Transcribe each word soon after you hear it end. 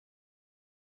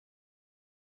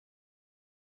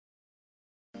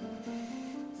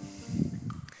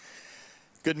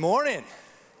Good morning.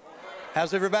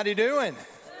 How's everybody doing?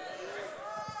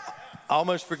 I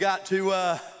almost forgot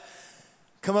to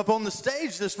come up on the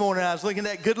stage this morning. I was looking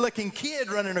at that good-looking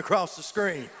kid running across the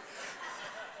screen.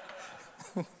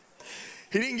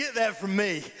 He didn't get that from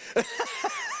me.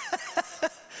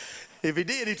 If he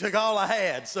did, he took all I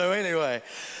had. So anyway,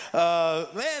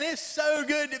 man, it's so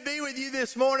good to be with you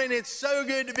this morning. It's so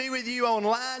good to be with you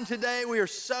online today. We are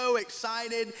so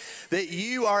excited that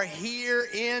you are here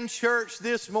in church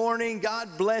this morning.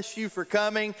 God bless you for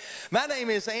coming. My name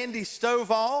is Andy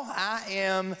Stovall. I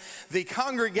am the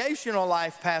congregational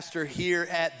life pastor here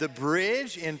at The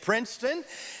Bridge in Princeton.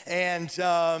 And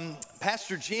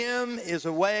Pastor Jim is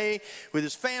away with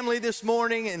his family this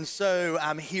morning, and so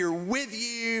I'm here with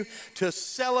you to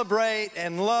celebrate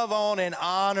and love on and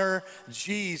honor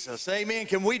Jesus. Amen.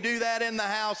 Can we do that in the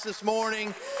house this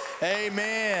morning?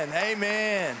 Amen.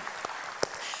 Amen.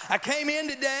 I came in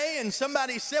today and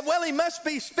somebody said, well, he must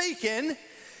be speaking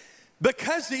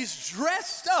because he's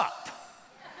dressed up.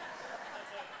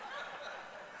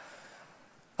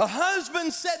 A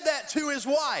husband said that to his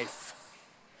wife.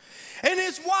 And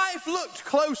his wife looked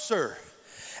closer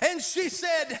and she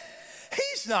said,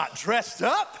 he's not dressed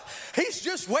up. He's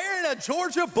just wearing a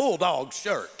Georgia Bulldog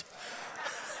shirt.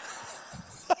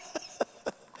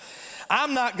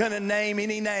 I'm not going to name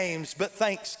any names, but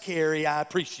thanks, Carrie. I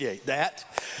appreciate that.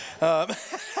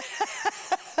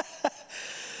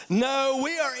 No,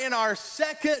 we are in our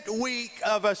second week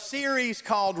of a series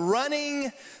called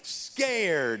Running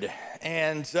Scared.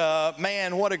 And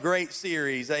man, what a great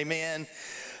series. Amen.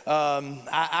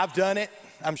 I've done it.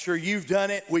 I'm sure you've done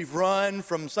it. We've run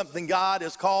from something God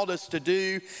has called us to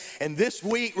do. And this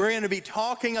week we're going to be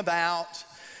talking about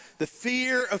the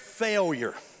fear of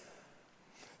failure.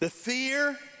 The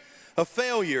fear of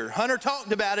failure. Hunter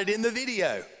talked about it in the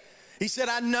video. He said,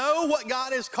 I know what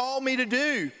God has called me to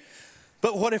do,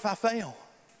 but what if I fail?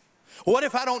 What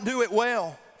if I don't do it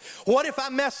well? What if I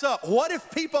mess up? What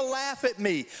if people laugh at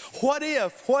me? What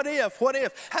if?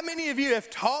 How many of you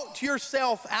have talked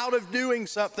yourself out of doing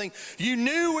something you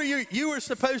knew you were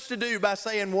supposed to do by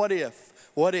saying, what if?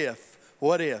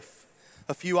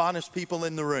 A few honest people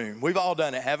in the room. We've all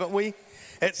done it, haven't we?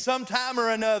 At some time or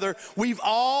another, we've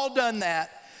all done that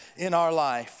in our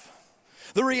life.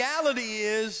 The reality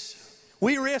is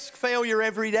we risk failure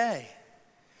every day.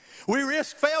 We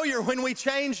risk failure when we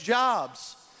change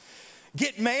jobs,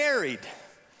 get married,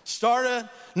 start a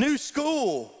new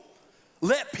school,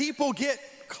 let people get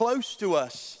close to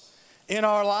us in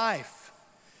our life.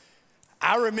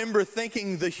 I remember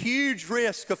thinking the huge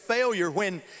risk of failure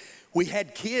when we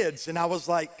had kids, and I was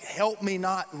like, help me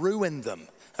not ruin them,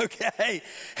 okay?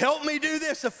 Help me do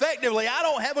this effectively. I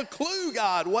don't have a clue,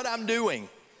 God, what I'm doing.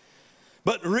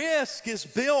 But risk is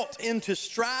built into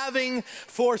striving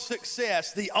for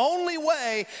success. The only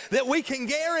way that we can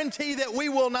guarantee that we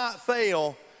will not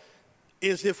fail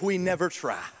is if we never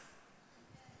try.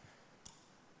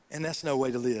 And that's no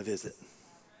way to live, is it?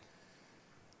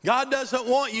 God doesn't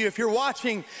want you, if you're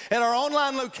watching at our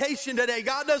online location today,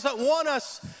 God doesn't want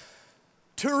us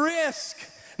to risk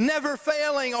never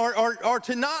failing or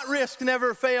to not risk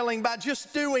never failing by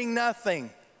just doing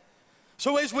nothing.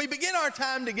 So as we begin our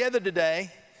time together today,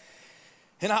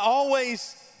 and I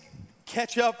always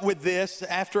catch up with this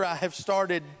after I have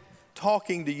started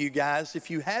talking to you guys.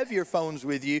 If you have your phones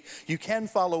with you, you can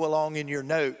follow along in your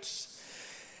notes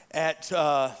at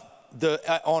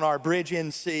on our Bridge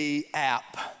NC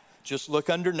app. Just look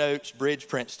under notes, Bridge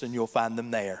Princeton, you'll find them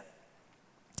there.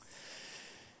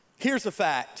 Here's a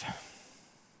fact.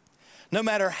 No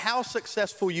matter how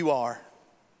successful you are,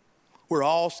 we're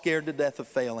all scared to death of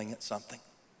failing at something.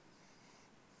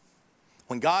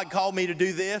 When God called me to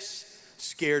do this,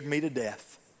 scared me to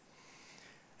death.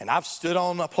 And I've stood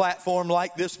on a platform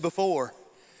like this before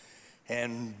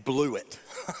and blew it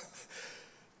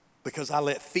because I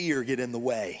let fear get in the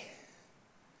way.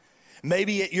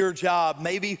 Maybe at your job,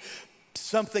 maybe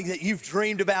something that you've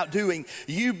dreamed about doing,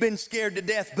 you've been scared to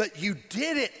death, but you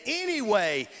did it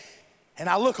anyway. And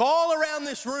I look all around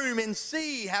this room and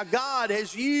see how God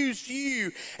has used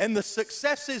you and the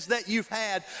successes that you've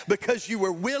had because you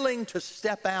were willing to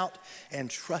step out and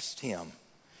trust Him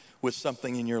with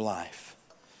something in your life.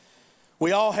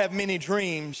 We all have many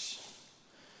dreams,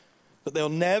 but they'll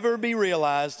never be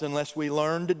realized unless we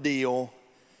learn to deal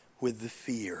with the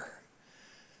fear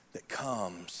that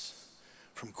comes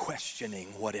from questioning,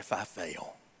 what if I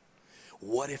fail?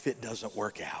 What if it doesn't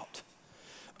work out?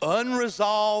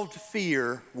 Unresolved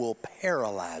fear will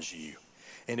paralyze you,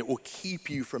 and it will keep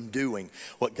you from doing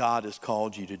what God has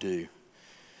called you to do.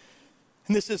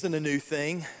 And this isn't a new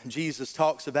thing. Jesus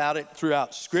talks about it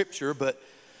throughout Scripture, but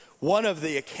One of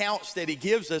the accounts that he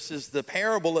gives us is the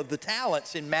parable of the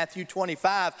talents in Matthew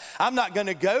 25. I'm not going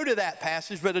to go to that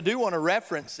passage, but I do want to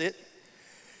reference it.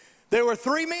 There were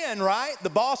 3 men, right? The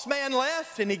boss man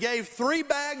left and he gave 3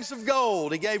 bags of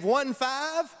gold. He gave 1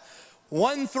 5,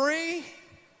 1 3,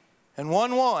 and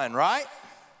 1 1, right?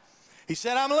 He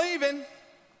said, I'm leaving.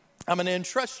 I'm going to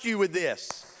entrust you with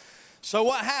this. So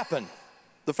what happened?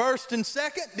 The first and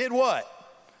second did what?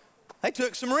 They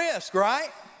took some risk, right?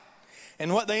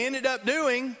 And what they ended up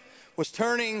doing was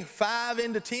turning 5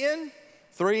 into 10,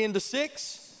 3 into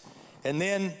 6. And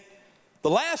then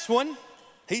the last one,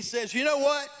 he says, you know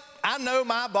what? I know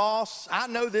my boss. I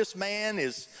know this man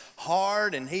is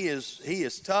hard and he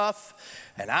is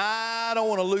tough. And I don't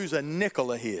want to lose a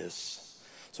nickel of his.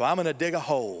 So I'm going to dig a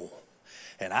hole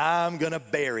and I'm going to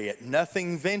bury it.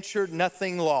 Nothing ventured,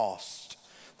 nothing lost.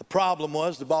 The problem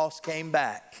was the boss came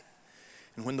back.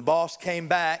 And when the boss came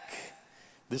back,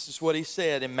 this is what he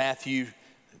said in Matthew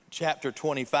chapter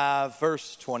 25,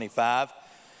 verse 25.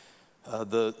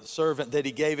 The servant that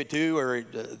he gave it to, or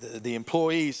the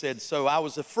employee, said, so I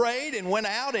was afraid and went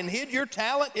out and hid your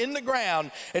talent in the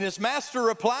ground. And his master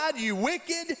replied, you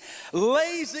wicked,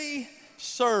 lazy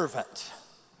servant.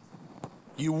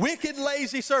 You wicked,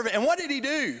 lazy servant. And what did he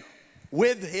do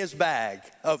with his bag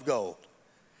of gold?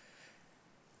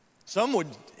 Some would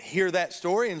hear that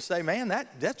story and say, man,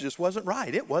 that just wasn't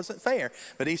right. It wasn't fair.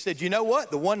 But he said, you know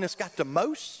what? The one that's got the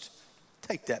most,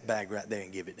 take that bag right there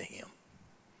and give it to him.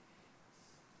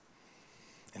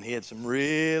 And he had some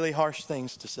really harsh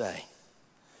things to say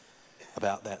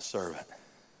about that servant.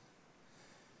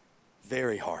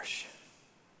 Very harsh.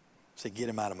 He said, get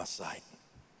him out of my sight.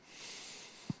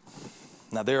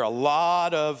 Now, there are a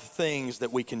lot of things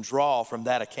that we can draw from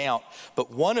that account,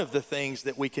 but one of the things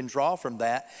that we can draw from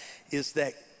that is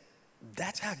that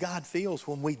that's how God feels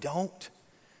when we don't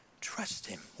trust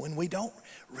him, when we don't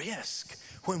risk,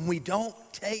 when we don't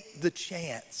take the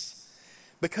chance.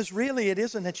 Because really, it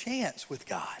isn't a chance with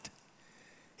God.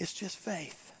 It's just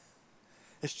faith.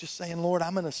 It's just saying, Lord,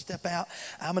 I'm going to step out.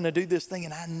 I'm going to do this thing,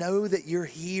 and I know that you're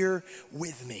here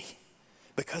with me.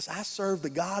 Because I serve the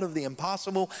God of the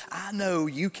impossible, I know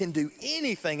you can do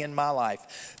anything in my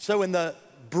life. So in the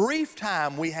brief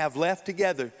time we have left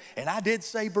together, and I did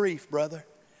say brief, brother,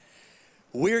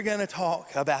 we're going to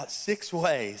talk about 6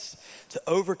 ways to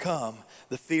overcome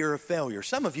the fear of failure.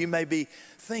 Some of you may be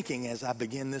thinking as I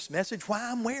begin this message,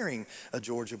 why I'm wearing a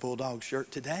Georgia Bulldog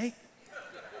shirt today.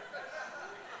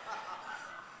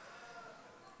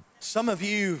 Some of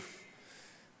you,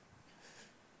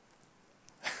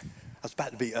 I was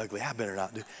about to be ugly. I better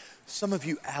not do. Some of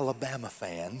you Alabama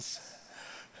fans,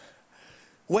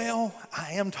 well,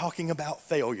 I am talking about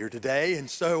failure today. And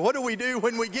so what do we do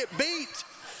when we get beat?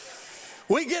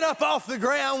 We get up off the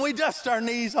ground, we dust our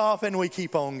knees off, and we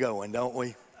keep on going, don't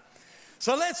we?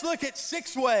 So let's look at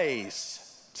 6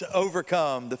 ways to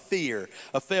overcome the fear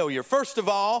of failure. First of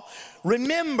all,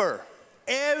 remember,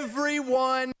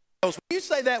 everyone fails. Will you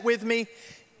say that with me?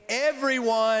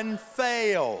 Everyone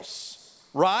fails,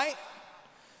 right?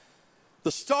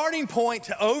 The starting point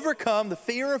to overcome the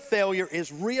fear of failure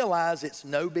is realize it's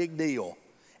no big deal.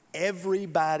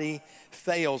 Everybody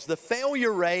fails. The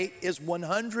failure rate is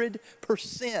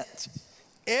 100%.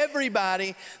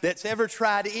 Everybody that's ever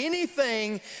tried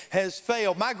anything has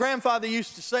failed. My grandfather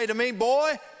used to say to me,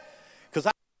 boy, because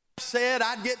I said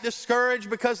I'd get discouraged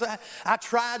because I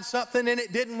tried something and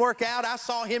it didn't work out. I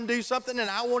saw him do something and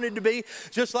I wanted to be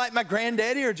just like my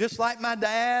granddaddy or just like my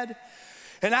dad.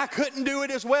 And I couldn't do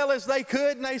it as well as they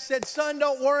could. And they said, son,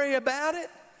 don't worry about it.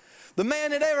 The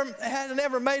man that hadn't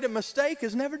ever made a mistake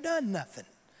has never done nothing.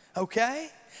 Okay?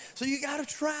 So you got to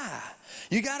try.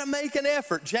 You got to make an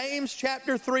effort. James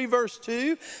chapter 3 verse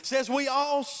 2 says we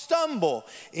all stumble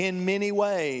in many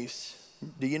ways.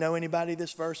 Do you know anybody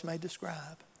this verse may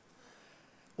describe?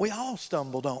 We all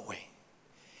stumble, don't we?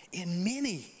 In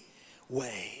many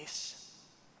ways.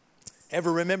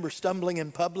 Ever remember stumbling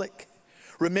in public?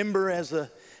 Remember as a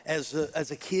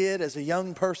kid, as a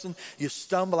young person, you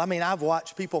stumble. I mean, I've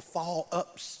watched people fall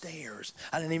upstairs.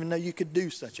 I didn't even know you could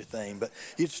do such a thing, but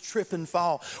you just trip and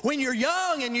fall. When you're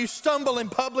young and you stumble in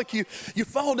public, you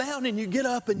fall down and you get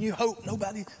up and you hope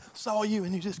nobody saw you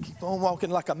and you just keep on walking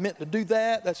like I meant to do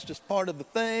that. That's just part of the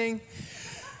thing.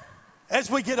 As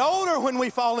we get older, when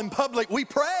we fall in public, we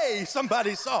pray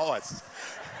somebody saw us.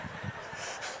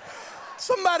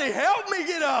 Somebody help me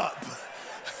get up.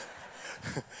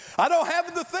 I don't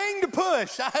have the thing to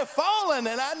push. I have fallen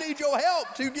and I need your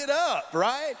help to get up,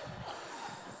 right?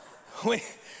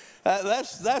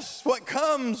 That's what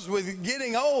comes with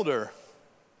getting older.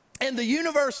 And the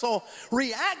universal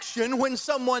reaction when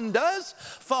someone does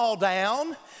fall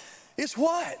down It's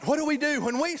what? What do we do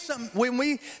when we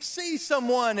see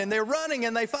someone and they're running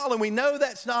and they fall and we know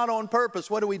that's not on purpose?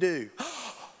 What do?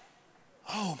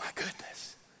 Oh my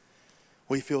goodness.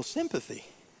 We feel sympathy.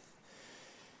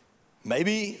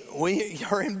 Maybe we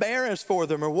are embarrassed for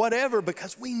them or whatever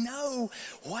because we know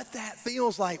what that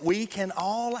feels like. We can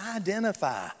all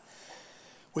identify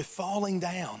with falling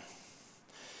down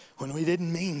when we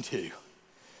didn't mean to.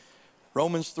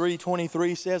 Romans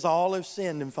 3:23 says all have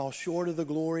sinned and fall short of the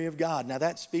glory of God. Now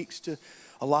that speaks to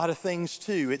a lot of things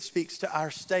too. It speaks to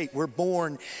our state. We're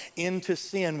born into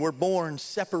sin. We're born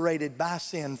separated by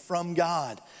sin from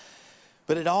God.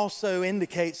 But it also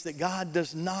indicates that God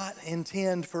does not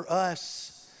intend for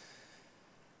us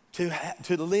to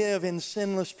live in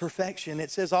sinless perfection.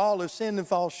 It says all have sinned and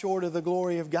fall short of the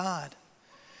glory of God.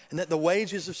 And that the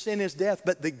wages of sin is death,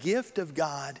 but the gift of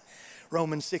God,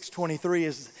 Romans 6:23,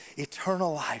 is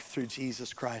eternal life through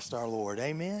Jesus Christ our Lord.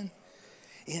 Amen?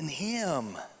 In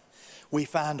Him we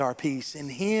find our peace. In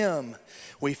Him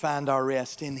we find our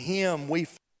rest. In Him we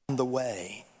find the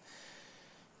way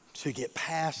to get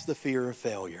past the fear of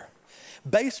failure.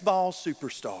 Baseball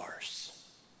superstars.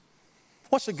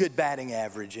 What's a good batting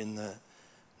average in the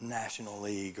National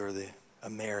League or the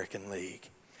American League?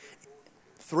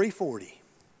 340.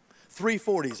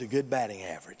 340 is a good batting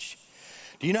average.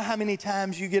 Do you know how many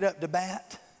times you get up to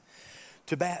bat?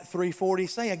 To bat 340?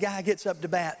 Say a guy gets up to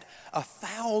bat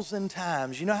 1,000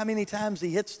 times. You know how many times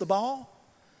he hits the ball?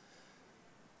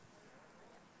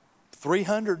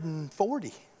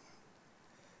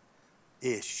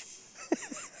 340-ish.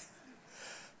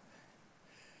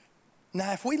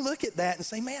 Now, if we look at that and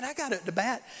say, man, I got up to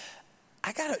bat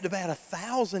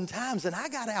 1,000 times and I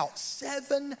got out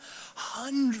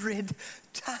 700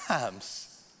 times.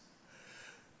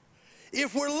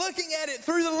 If we're looking at it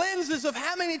through the lenses of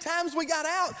how many times we got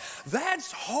out,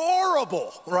 that's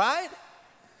horrible, right?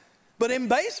 But in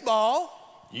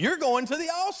baseball, you're going to the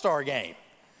All-Star game.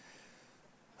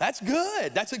 That's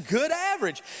good. That's a good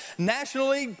average. National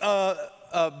League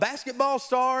basketball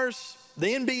stars, the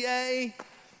NBA,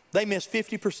 they miss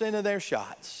 50% of their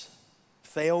shots.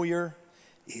 Failure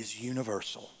is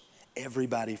universal.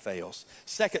 Everybody fails.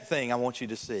 Second thing I want you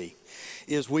to see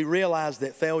is we realize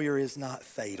that failure is not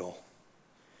fatal.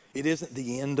 It isn't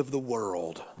the end of the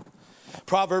world.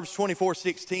 Proverbs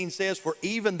 24:16 says, for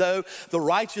even though the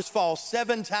righteous fall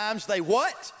 7 times, they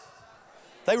what?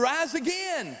 They rise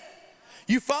again.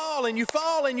 You fall and you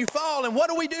fall and you fall. And what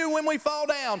do we do when we fall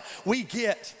down? We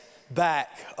get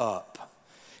back up.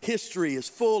 History is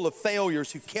full of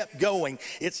failures who kept going.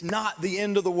 It's not the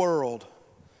end of the world.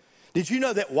 Did you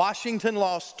know that Washington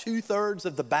lost 2/3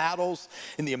 of the battles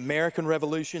in the American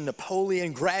Revolution?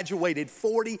 Napoleon graduated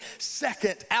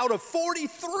 42nd out of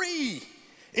 43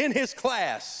 in his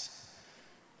class.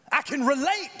 I can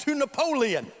relate to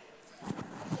Napoleon.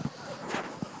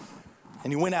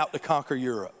 And he went out to conquer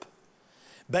Europe.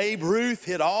 Babe Ruth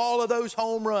hit all of those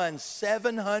home runs,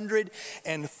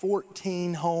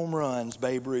 714 home runs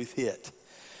Babe Ruth hit.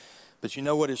 But you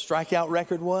know what his strikeout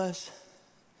record was?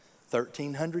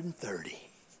 1,330.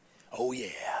 Oh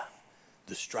yeah,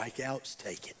 the strikeouts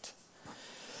take it.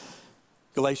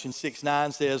 Galatians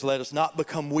 6:9 says, let us not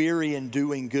become weary in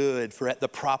doing good, for at the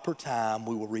proper time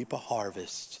we will reap a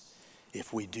harvest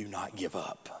if we do not give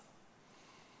up.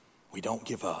 We don't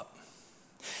give up.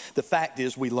 The fact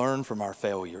is we learn from our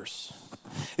failures.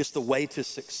 It's the way to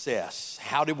success.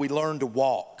 How did we learn to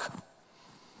walk?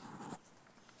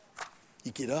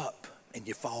 You get up and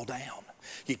you fall down.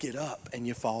 You get up and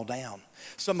you fall down.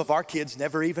 Some of our kids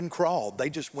never even crawled. They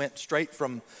just went straight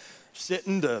from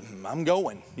sitting to I'm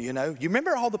going, you know. You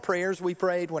remember all the prayers we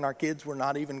prayed when our kids were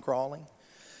not even crawling?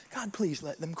 God, please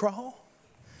let them crawl.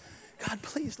 God,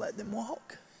 please let them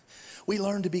walk. We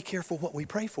learn to be careful what we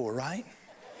pray for, right?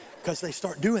 Because they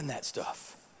start doing that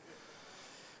stuff.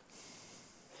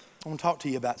 I want to talk to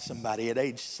you about somebody at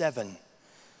age 7.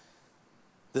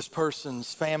 This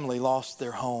person's family lost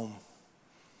their home.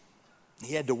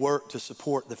 He had to work to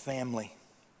support the family.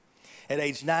 At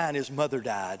age 9, his mother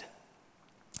died.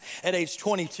 At age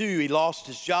 22, he lost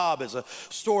his job as a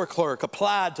store clerk,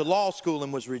 applied to law school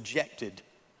and was rejected.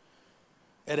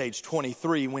 At age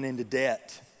 23, he went into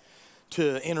debt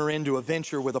to enter into a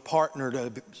venture with a partner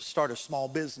to start a small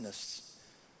business,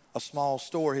 a small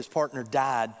store. His partner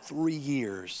died 3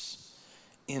 years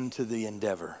into the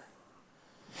endeavor.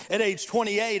 At age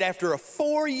 28, after a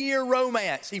 4-year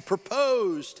romance, he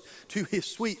proposed to his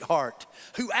sweetheart,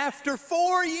 who after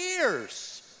 4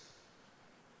 years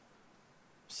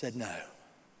said no.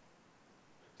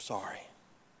 Sorry.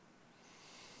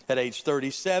 At age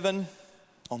 37,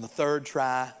 on the 3rd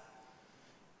try,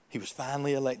 he was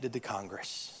finally elected to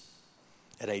Congress.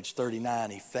 At age 39,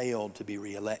 he failed to be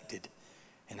reelected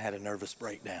and had a nervous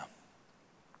breakdown.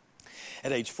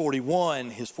 At age 41,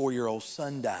 his 4-year-old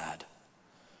son died.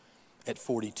 At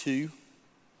 42,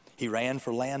 he ran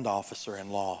for land officer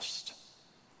and lost.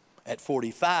 At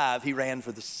 45, he ran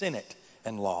for the Senate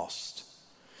and lost.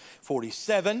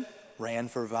 47, ran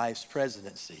for vice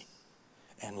presidency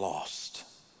and lost.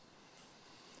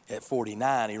 At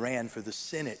 49, he ran for the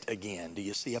Senate again. Do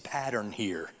you see a pattern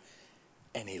here?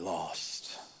 And he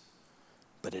lost.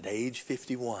 But at age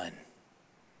 51,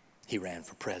 he ran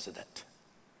for president.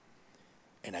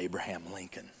 And Abraham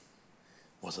Lincoln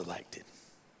was elected.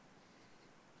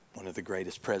 One of the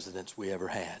greatest presidents we ever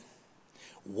had.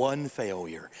 One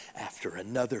failure after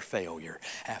another failure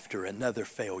after another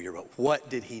failure. But what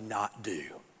did he not do?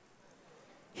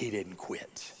 He didn't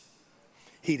quit.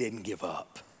 He didn't give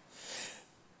up.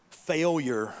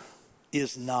 Failure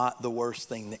is not the worst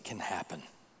thing that can happen.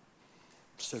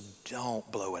 So don't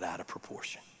blow it out of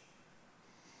proportion.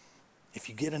 If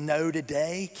you get a no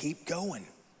today, keep going.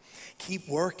 Keep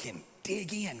working.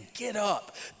 Dig in. Get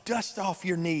up. Dust off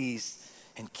your knees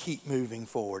and keep moving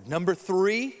forward. Number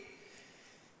 3,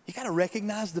 you got to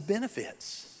recognize the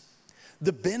benefits.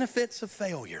 The benefits of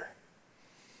failure.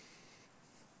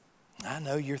 I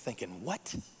know you're thinking,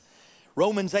 what?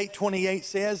 Romans 8:28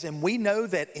 says, and we know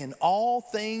that in all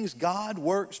things God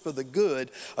works for the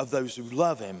good of those who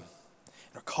love him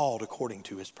and are called according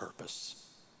to his purpose.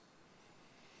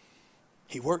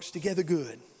 He works together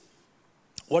good.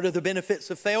 What are the benefits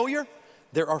of failure?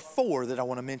 There are 4 that I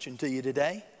want to mention to you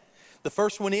today. The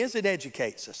first one is it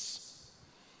educates us.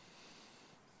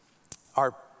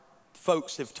 Our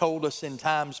folks have told us in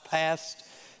times past,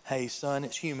 hey son,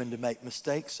 it's human to make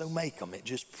mistakes, so make them. It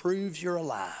just proves you're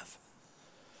alive.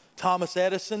 Thomas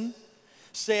Edison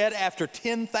said after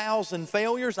 10,000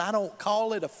 failures, I don't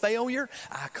call it a failure,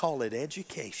 I call it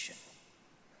education.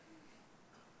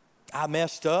 I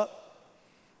messed up,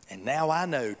 and now I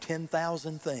know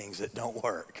 10,000 things that don't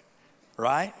work,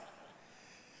 right?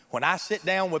 When I sit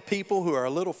down with people who are a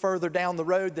little further down the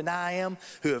road than I am,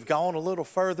 who have gone a little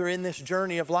further in this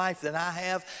journey of life than I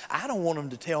have, I don't want them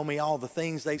to tell me all the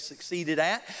things they succeeded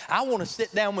at. I want to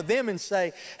sit down with them and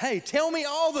say, hey, tell me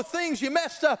all the things you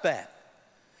messed up at.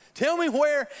 Tell me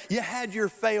where you had your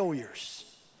failures.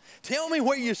 Tell me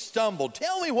where you stumbled.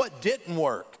 Tell me what didn't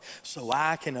work so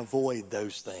I can avoid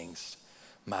those things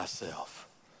myself.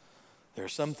 There are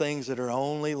some things that are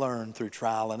only learned through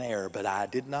trial and error, but I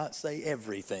did not say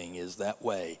everything is that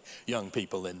way, young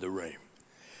people in the room.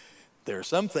 There are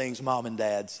some things mom and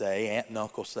dad say, aunt and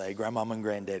uncle say, grandmama and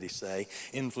granddaddy say,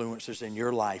 influencers in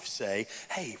your life say,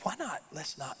 hey, why not?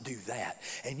 Let's not do that.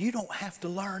 And you don't have to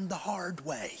learn the hard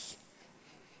way.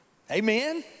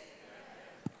 Amen?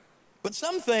 But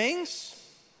some things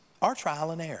are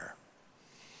trial and error.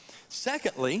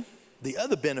 Secondly, the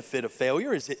other benefit of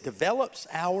failure is it develops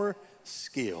our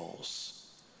skills.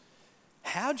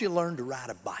 How'd you learn to ride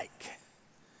a bike?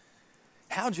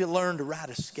 How'd you learn to ride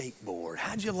a skateboard?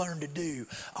 How'd you learn to do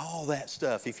all that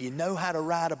stuff? If you know how to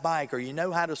ride a bike or you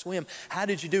know how to swim, how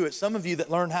did you do it? Some of you that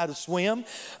learned how to swim,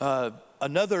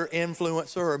 another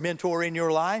influencer or mentor in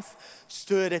your life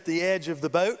stood at the edge of the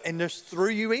boat and just threw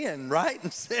you in, right?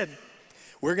 And said,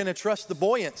 we're going to trust the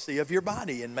buoyancy of your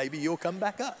body and maybe you'll come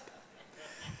back up.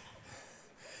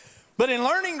 But in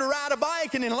learning to ride a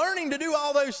bike and in learning to do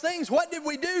all those things, what did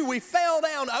we do? We fell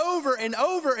down over and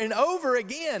over and over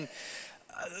again.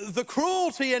 The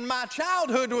cruelty in my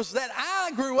childhood was that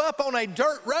I grew up on a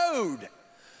dirt road.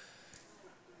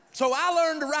 So I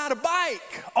learned to ride a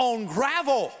bike on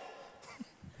gravel.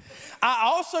 I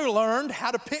also learned how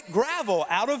to pick gravel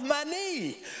out of my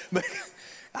knee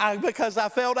because I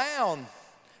fell down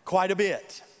quite a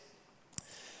bit.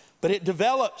 But it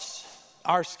develops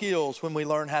our skills when we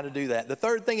learn how to do that. The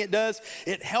third thing it does,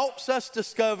 it helps us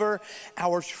discover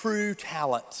our true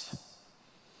talents.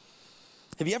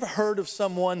 Have you ever heard of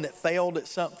someone that failed at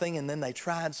something and then they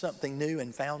tried something new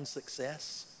and found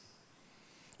success?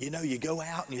 You know, you go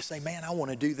out and you say, man, I want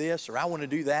to do this or I want to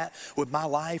do that with my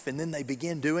life. And then they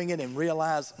begin doing it and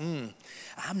realize,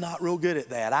 I'm not real good at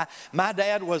that. My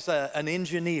dad was an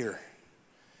engineer.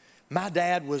 My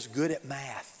dad was good at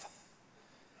math.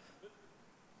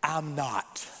 I'm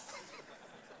not.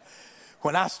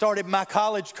 When I started my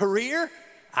college career,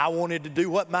 I wanted to do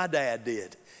what my dad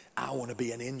did. I want to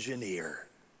be an engineer.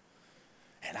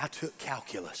 And I took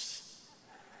calculus.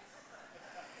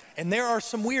 And there are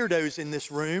some weirdos in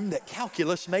this room that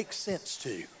calculus makes sense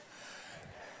to.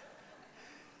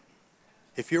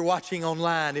 If you're watching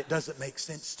online, it doesn't make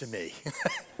sense to me.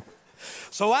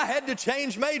 So I had to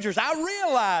change majors. I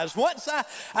realized once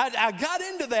I got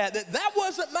into that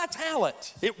wasn't my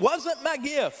talent. It wasn't my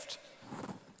gift.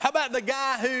 How about the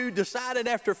guy who decided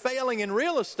after failing in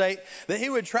real estate that he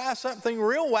would try something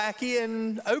real wacky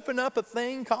and open up a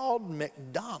thing called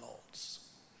McDonald's?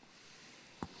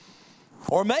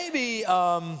 Or maybe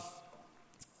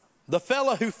the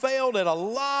fellow who failed at a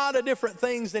lot of different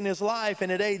things in his life and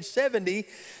at age 70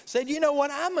 said, you know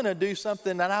what, I'm going to do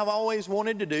something that I've always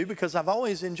wanted to do because I've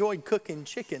always enjoyed cooking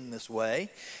chicken this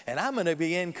way. And I'm going to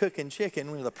begin cooking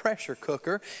chicken with a pressure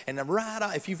cooker. And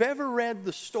if you've ever read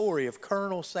the story of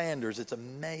Colonel Sanders, it's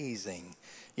amazing.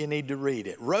 You need to read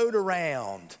it. Rode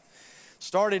around,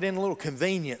 started in little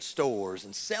convenience stores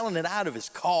and selling it out of his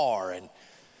car and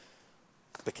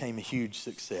became a huge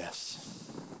success.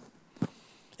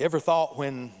 You ever thought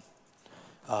when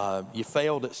you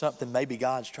failed at something, maybe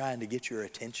God's trying to get your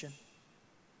attention?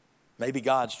 Maybe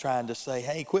God's trying to say,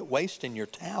 hey, quit wasting your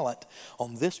talent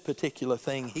on this particular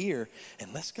thing here,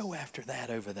 and let's go after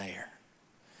that over there.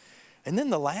 And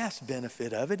then the last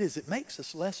benefit of it is it makes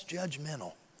us less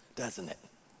judgmental, doesn't it?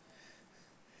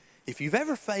 If you've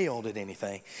ever failed at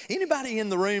anything, anybody in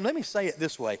the room, let me say it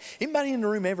this way, anybody in the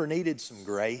room ever needed some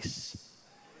grace,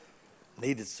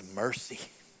 needed some mercy,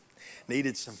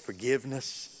 needed some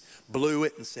forgiveness, blew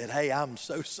it and said, hey, I'm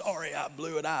so sorry I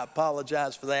blew it. I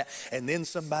apologize for that. And then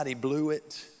somebody blew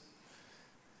it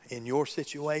in your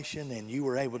situation and you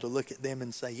were able to look at them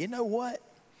and say, you know what?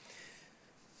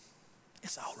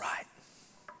 It's all right.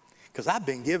 Because I've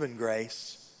been given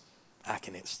grace. I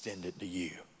can extend it to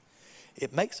you.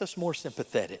 It makes us more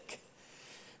sympathetic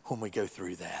when we go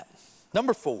through that.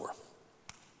 Number 4.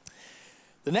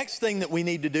 The next thing that we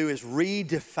need to do is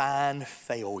redefine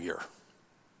failure.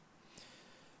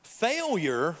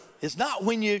 Failure is not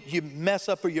when you mess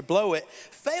up or you blow it.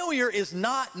 Failure is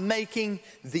not making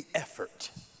the effort.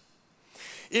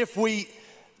 If we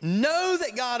know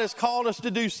that God has called us to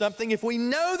do something, if we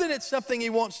know that it's something He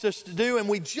wants us to do and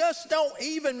we just don't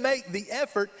even make the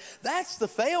effort, that's the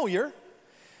failure.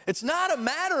 It's not a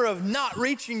matter of not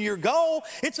reaching your goal.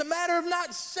 It's a matter of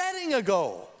not setting a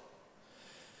goal.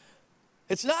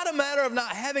 It's not a matter of not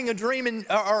having a dream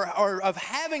or of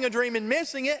having a dream and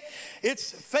missing it. It's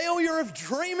failure of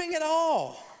dreaming at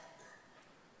all.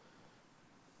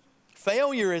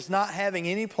 Failure is not having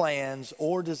any plans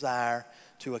or desire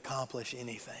to accomplish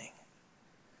anything.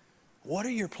 What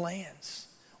are your plans?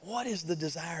 What is the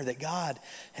desire that God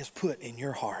has put in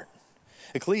your heart?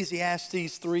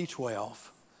 Ecclesiastes 3:12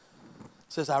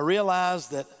 says, I realize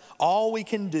that all we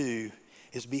can do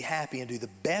is be happy and do the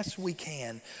best we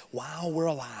can while we're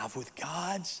alive with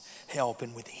God's help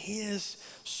and with His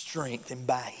strength and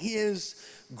by His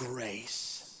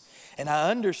grace. And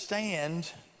I understand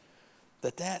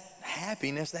that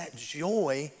happiness, that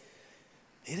joy,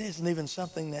 it isn't even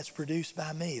something that's produced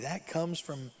by me. That comes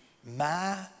from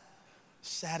my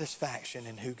satisfaction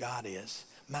in who God is,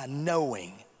 my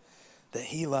knowing that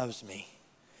He loves me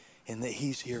and that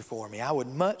He's here for me. I would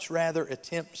much rather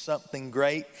attempt something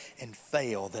great and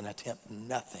fail than attempt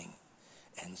nothing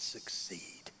and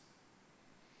succeed.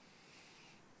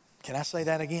 Can I say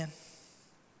that again?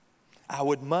 I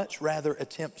would much rather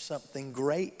attempt something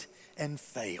great and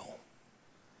fail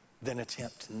than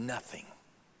attempt nothing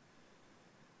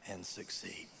and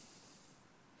succeed.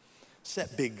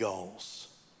 Set big goals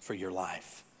for your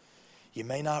life. You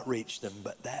may not reach them,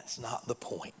 but that's not the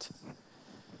point.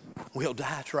 We'll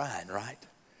die trying, right?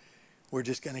 We're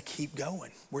just going to keep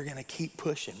going. We're going to keep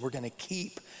pushing. We're going to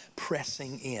keep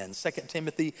pressing in. 2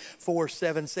 Timothy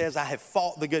 4:7 says, I have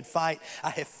fought the good fight. I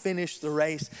have finished the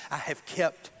race. I have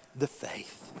kept the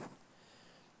faith.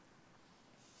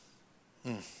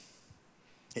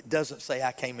 It doesn't say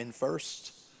I came in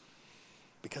first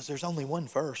because there's only one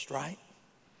first, right?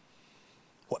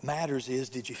 What matters is,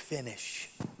 did you finish?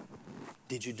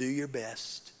 Did you do your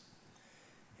best?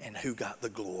 And who got the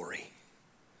glory?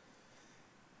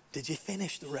 Did you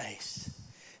finish the race?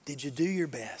 Did you do your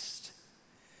best?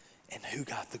 And who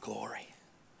got the glory?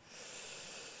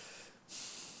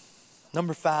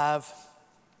 Number 5,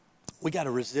 we got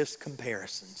to resist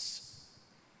comparisons.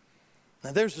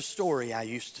 Now there's a story I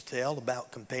used to tell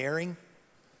about comparing.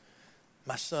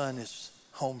 My son is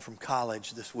home from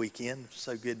college this weekend.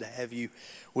 So good to have you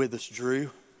with us, Drew.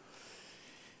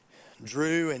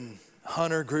 Drew and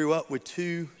Hunter grew up with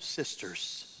 2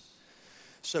 sisters.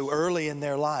 So early in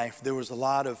their life, there was a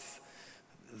lot of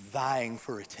vying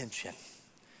for attention.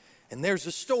 And there's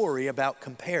a story about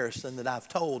comparison that I've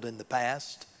told in the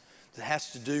past that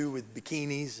has to do with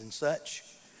bikinis and such.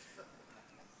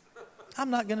 I'm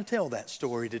not going to tell that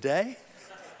story today.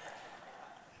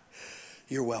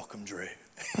 You're welcome, Drew.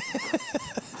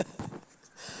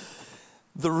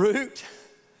 The root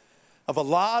of a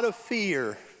lot of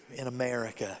fear in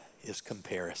America is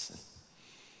comparison.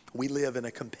 We live in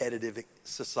a competitive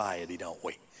society, don't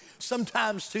we?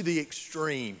 Sometimes to the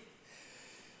extreme.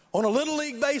 On a Little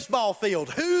League baseball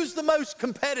field, who's the most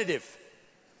competitive?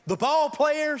 The ball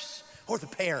players or the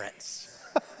parents?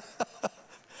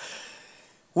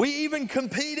 We even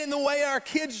compete in the way our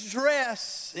kids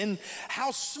dress and how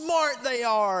smart they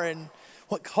are and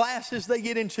what classes they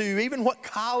get into, even what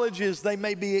colleges they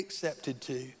may be accepted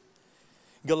to.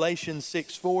 Galatians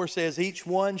 6:4 says each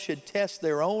one should test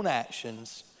their own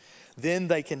actions. Then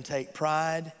they can take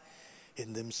pride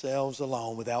in themselves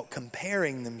alone without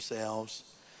comparing themselves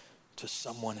to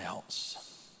someone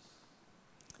else.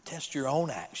 Test your own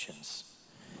actions.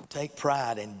 Take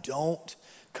pride and don't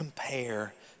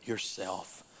compare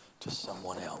yourself to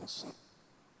someone else.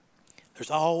 There's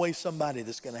always somebody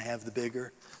that's going to have the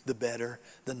bigger, the better,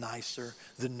 the nicer,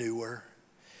 the newer.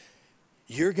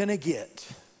 You're going to get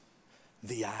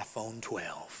the iPhone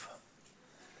 12.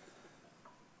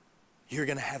 You're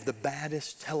going to have the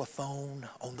baddest telephone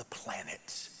on the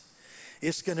planet.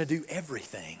 It's going to do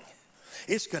everything.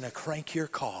 It's going to crank your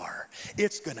car.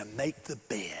 It's going to make the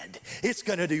bed. It's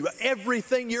going to do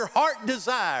everything your heart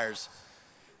desires.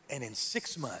 And in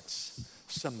 6 months,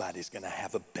 somebody's going to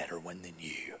have a better one than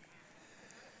you,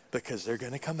 because they're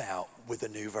going to come out with a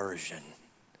new version.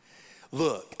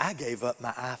 Look, I gave up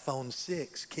my iPhone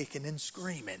 6 kicking and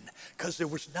screaming because there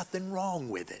was nothing wrong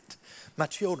with it. My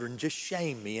children just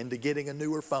shamed me into getting a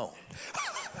newer phone.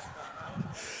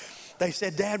 They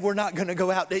said, Dad, we're not going to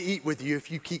go out to eat with you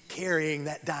if you keep carrying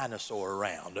that dinosaur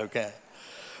around, okay?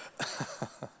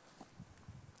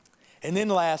 And then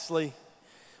lastly,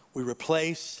 we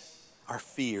replace our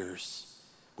fears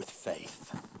with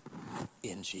faith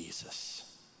in Jesus.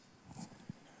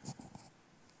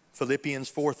 Philippians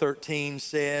 4:13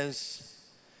 says,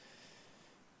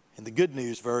 in the Good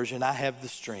News version, I have the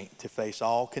strength to face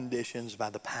all conditions by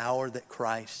the power that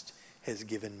Christ has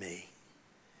given me.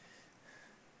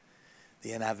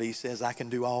 The NIV says, I can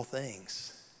do all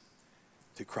things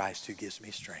through Christ who gives me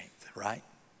strength, right?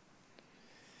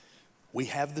 We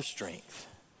have the strength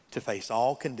to face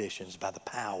all conditions by the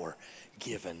power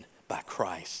given by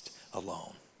Christ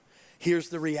alone. Here's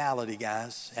the reality,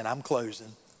 guys, and I'm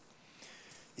closing.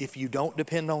 If you don't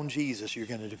depend on Jesus, you're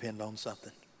going to depend on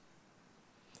something.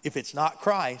 If it's not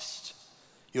Christ,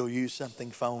 you'll use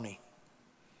something phony.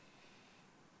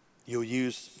 You'll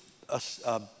use a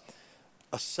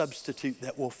substitute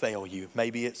that will fail you.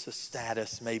 Maybe it's a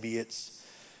status, maybe it's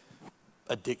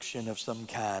addiction of some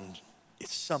kind.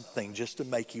 It's something just to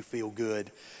make you feel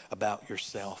good about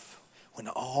yourself, when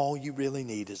all you really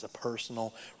need is a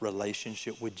personal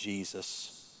relationship with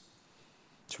Jesus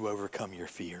to overcome your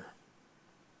fear.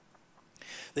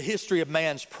 The history of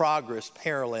man's progress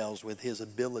parallels with his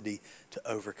ability to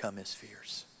overcome his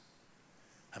fears.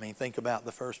 I mean, think about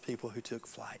the first people who took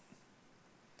flight.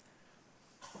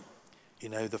 You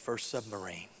know, the first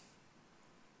submarine,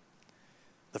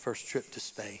 the first trip to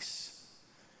space.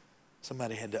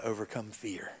 Somebody had to overcome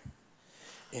fear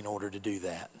in order to do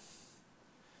that.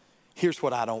 Here's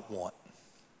what I don't want.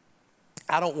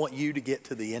 I don't want you to get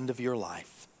to the end of your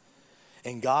life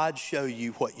and God show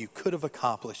you what you could have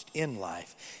accomplished in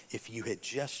life if you had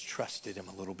just trusted him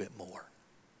a little bit more.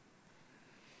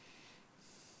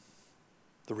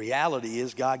 The reality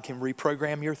is God can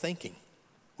reprogram your thinking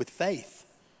with faith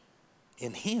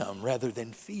in him rather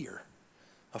than fear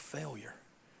of failure.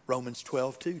 Romans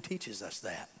 12:2 teaches us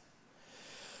that.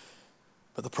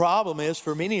 But the problem is,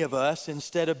 for many of us,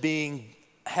 instead of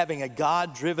having a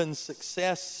God-driven,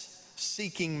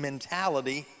 success-seeking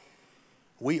mentality,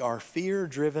 we are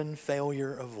fear-driven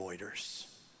failure avoiders.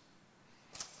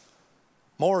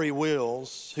 Maury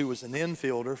Wills, who was an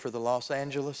infielder for the Los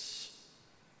Angeles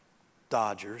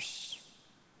Dodgers,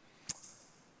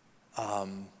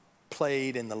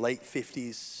 played in the late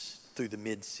 50s through the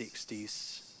mid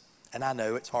 60s. And I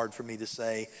know it's hard for me to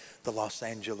say the Los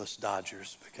Angeles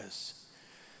Dodgers because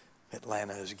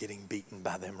Atlanta is getting beaten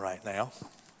by them right now.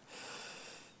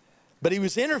 But he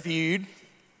was interviewed,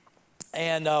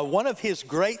 and one of his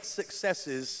great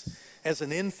successes as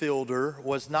an infielder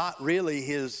was not really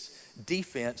his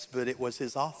defense, but it was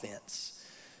his offense.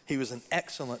 He was an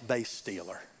excellent base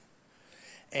stealer.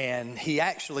 And he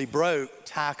actually broke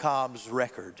Ty Cobb's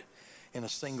record in a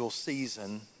single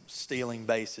season stealing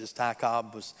bases. Ty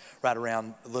Cobb was right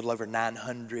around a little over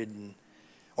 900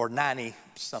 or 90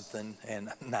 something, and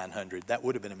 900, that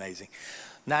would have been amazing.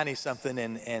 90 something,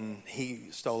 and he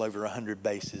stole over 100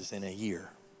 bases in a year.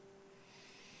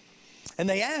 And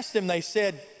they asked him, they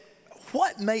said,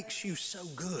 what makes you so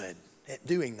good at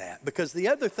doing that. Because the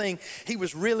other thing he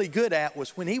was really good at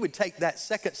was when he would take that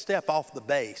second step off the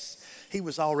base, he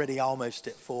was already almost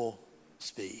at full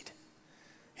speed.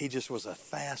 He just was a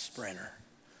fast sprinter.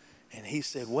 And he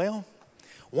said, well,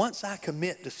 once I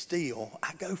commit to steal,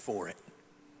 I go for it.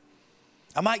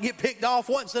 I might get picked off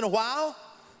once in a while,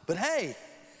 but hey,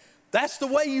 that's the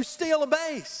way you steal a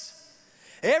base.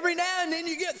 Every now and then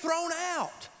you get thrown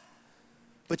out,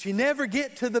 but you never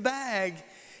get to the bag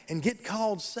and get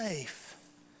called safe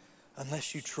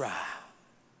unless you try.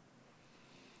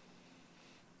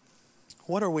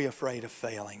 What are we afraid of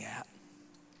failing at?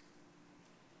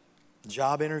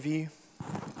 Job interview?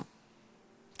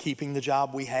 Keeping the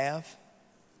job we have?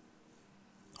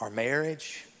 Our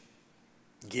marriage?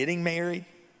 Getting married?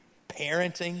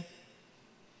 Parenting?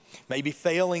 Maybe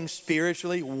failing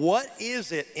spiritually? What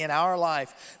is it in our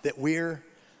life that we're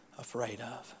afraid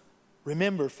of?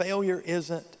 Remember, failure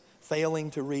isn't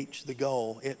failing to reach the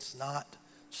goal. It's not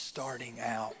starting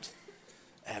out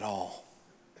at all.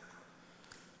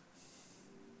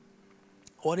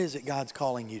 What is it God's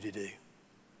calling you to do?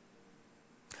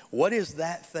 What is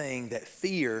that thing that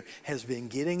fear has been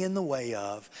getting in the way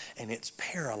of and it's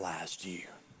paralyzed you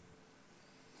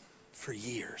for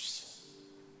years?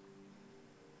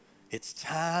 It's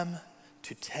time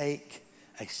to take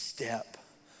a step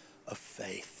of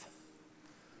faith.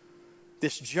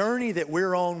 This journey that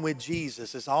we're on with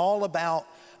Jesus is all about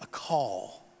a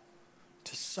call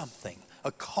to something,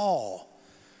 a call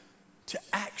to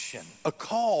action, a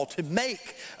call to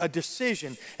make a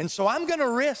decision. And so I'm going to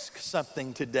risk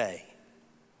something today.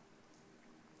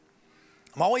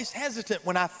 I'm always hesitant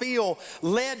when I feel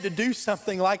led to do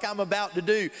something like I'm about to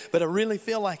do, but I really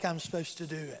feel like I'm supposed to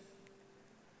do it.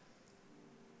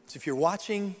 So if you're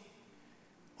watching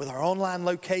with our online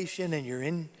location and you're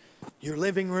in your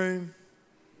living room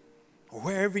or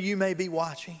wherever you may be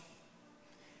watching,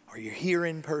 or you're here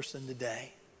in person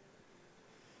today,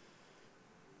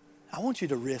 I want you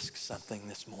to risk something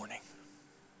this morning.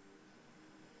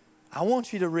 I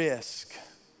want you to risk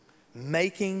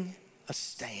making a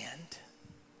stand,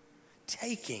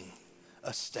 taking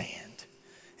a stand,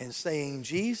 and saying,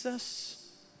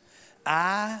 Jesus,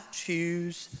 I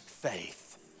choose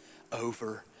faith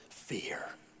over fear.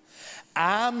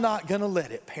 I'm not going to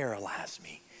let it paralyze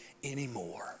me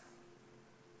anymore.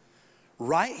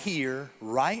 Right here,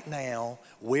 right now,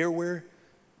 where we're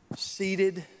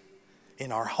seated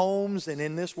in our homes and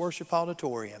in this worship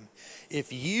auditorium,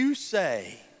 if you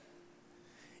say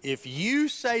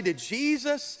to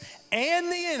Jesus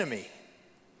and the enemy,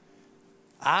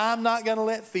 I'm not going to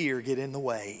let fear get in the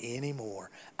way anymore.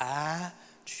 I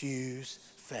choose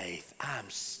faith. I'm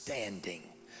standing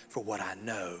for what I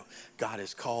know God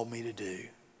has called me to do.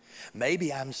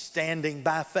 Maybe I'm standing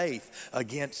by faith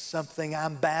against something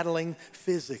I'm battling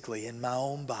physically in my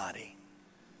own body.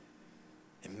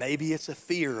 And maybe it's a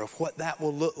fear of what that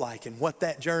will look like and what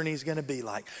that journey is going to be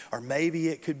like. Or maybe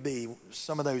it could be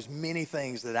some of those many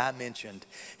things that I mentioned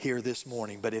here this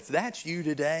morning. But if that's you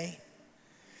today,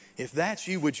 if that's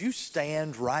you, would you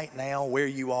stand right now where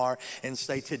you are and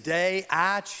say, today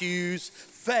I choose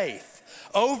faith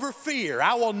over fear.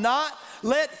 I will not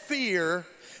let fear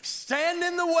stand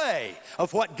in the way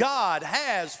of what God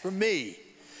has for me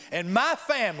and my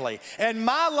family and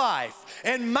my life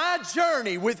and my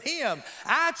journey with Him.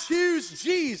 I choose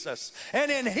Jesus,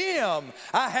 and in Him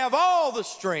I have all the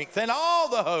strength and all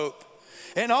the hope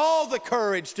and all the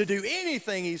courage to do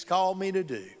anything He's called me to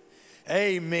do.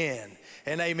 Amen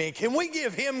and amen. Can we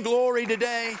give Him glory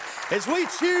today as we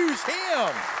choose Him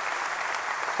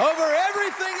over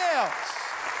everything else?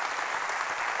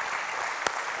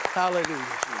 Hallelujah,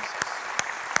 Jesus.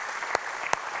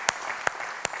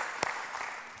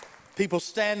 People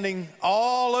standing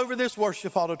all over this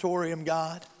worship auditorium,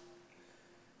 God.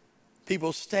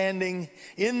 People standing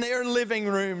in their living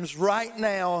rooms right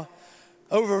now.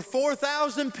 Over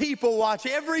 4,000 people watch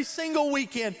every single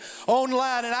weekend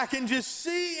online, and I can just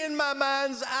see in my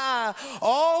mind's eye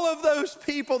all of those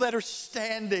people that are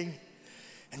standing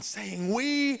and saying,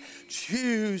 we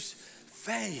choose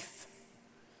faith.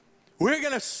 We're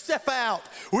going to step out.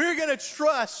 We're going to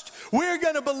trust. We're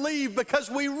going to believe,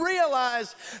 because we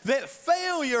realize that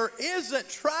failure isn't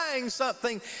trying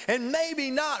something and maybe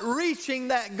not reaching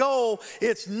that goal.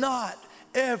 It's not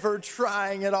ever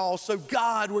trying at all. So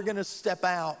God, we're going to step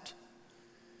out.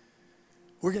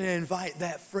 We're going to invite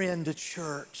that friend to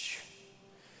church.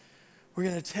 We're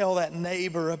going to tell that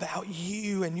neighbor about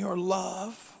you and your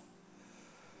love.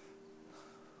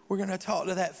 We're going to talk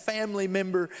to that family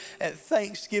member at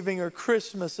Thanksgiving or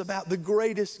Christmas about the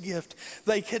greatest gift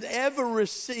they could ever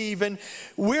receive. And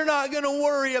we're not going to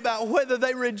worry about whether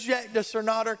they reject us or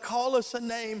not or call us a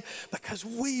name, because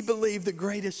we believe the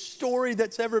greatest story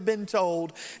that's ever been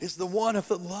told is the one of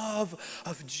the love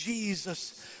of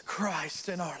Jesus Christ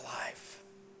in our life.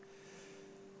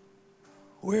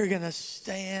 We're going to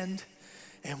stand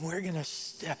and we're going to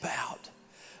step out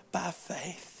by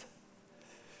faith.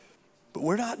 But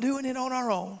we're not doing it on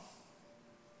our own.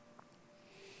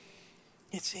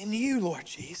 It's in you, Lord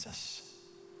Jesus.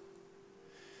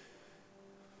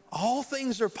 All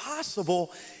things are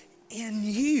possible in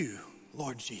you,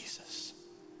 Lord Jesus.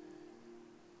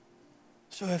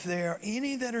 So if there are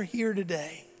any that are here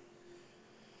today,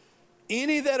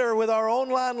 any that are with our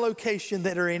online location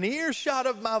that are in earshot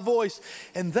of my voice,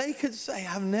 and they could say,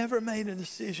 I've never made a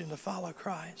decision to follow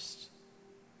Christ.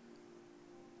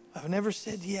 I've never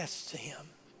said yes to him.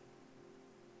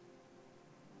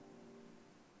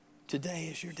 Today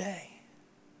is your day.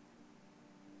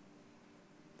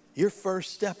 Your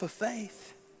first step of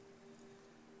faith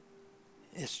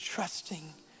is trusting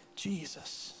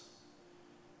Jesus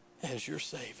as your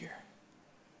Savior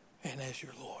and as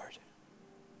your Lord.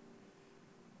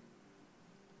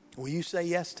 Will you say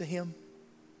yes to him?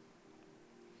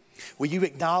 Will you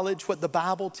acknowledge what the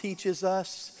Bible teaches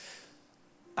us?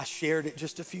 I shared it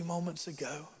just a few moments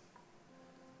ago.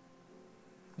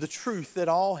 The truth that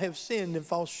all have sinned and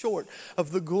fall short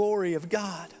of the glory of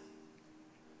God.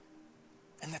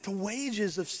 And that the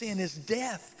wages of sin is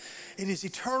death. It is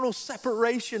eternal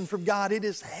separation from God. It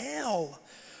is hell,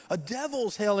 a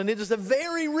devil's hell, and it is a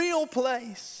very real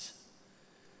place.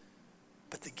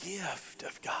 But the gift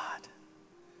of God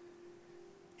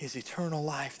is eternal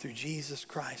life through Jesus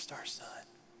Christ, our Son,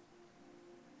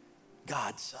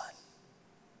 God's Son.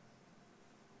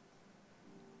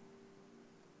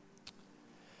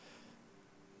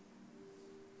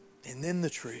 And then the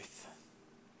truth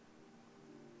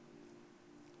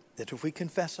that if we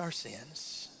confess our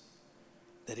sins,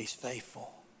 that he's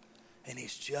faithful and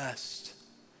he's just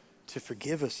to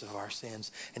forgive us of our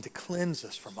sins and to cleanse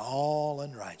us from all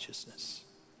unrighteousness.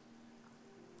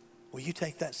 Will you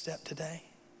take that step today?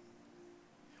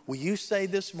 Will you say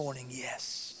this morning,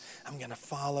 yes, I'm going to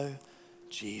follow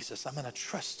Jesus. I'm going to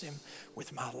trust him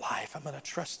with my life. I'm going to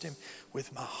trust him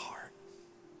with my heart.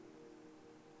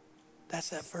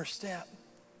 That's that first step.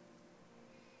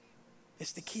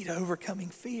 It's the key to overcoming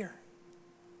fear.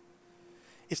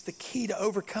 It's the key to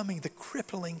overcoming the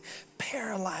crippling,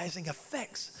 paralyzing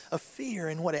effects of fear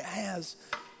and what it has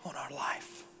on our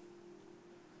life.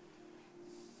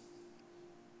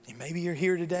 And maybe you're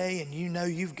here today and you know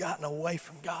you've gotten away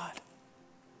from God.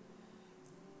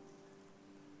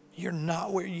 You're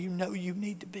not where you know you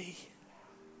need to be.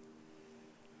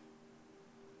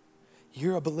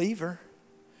 You're a believer.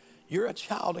 You're a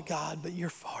child of God, but you're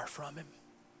far from him.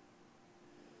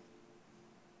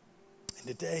 And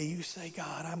today you say,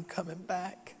 God, I'm coming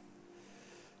back.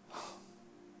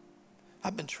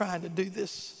 I've been trying to do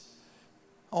this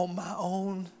on my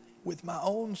own, with my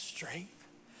own strength,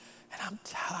 and I'm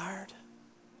tired.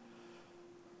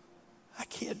 I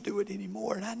can't do it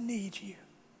anymore, and I need you.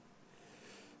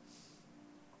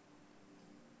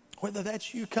 Whether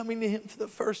that's you coming to him for the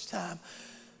first time,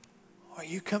 or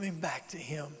you coming back to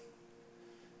him,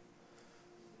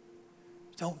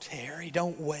 don't tarry,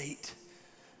 don't wait.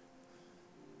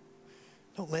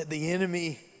 Don't let the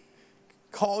enemy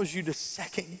cause you to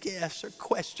second guess or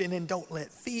question, and don't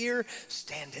let fear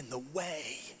stand in the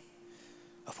way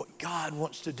of what God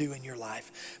wants to do in your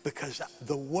life, because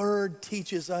the word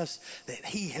teaches us that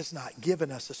he has not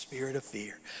given us a spirit of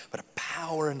fear, but a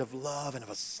power and of love and of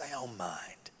a sound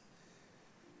mind.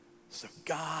 So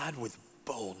God, with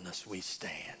boldness we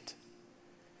stand,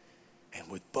 and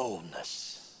with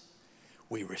boldness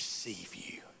we receive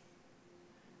you.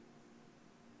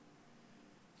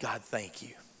 God, thank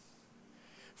you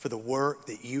for the work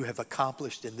that you have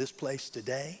accomplished in this place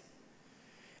today.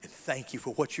 And thank you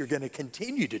for what you're going to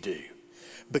continue to do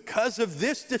because of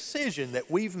this decision that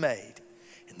we've made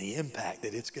and the impact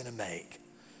that it's going to make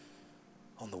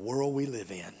on the world we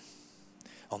live in,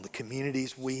 on the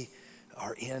communities we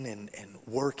are in and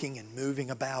working and moving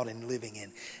about and living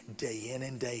in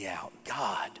and day out.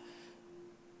 God,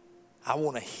 I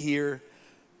want to hear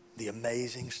the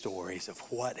amazing stories of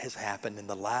what has happened in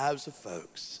the lives of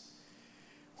folks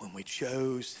when we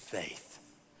chose faith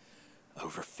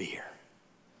over fear.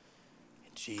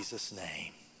 In Jesus'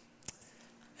 name,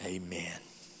 amen.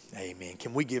 Amen.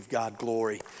 Can we give God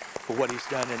glory for what he's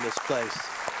done in this place?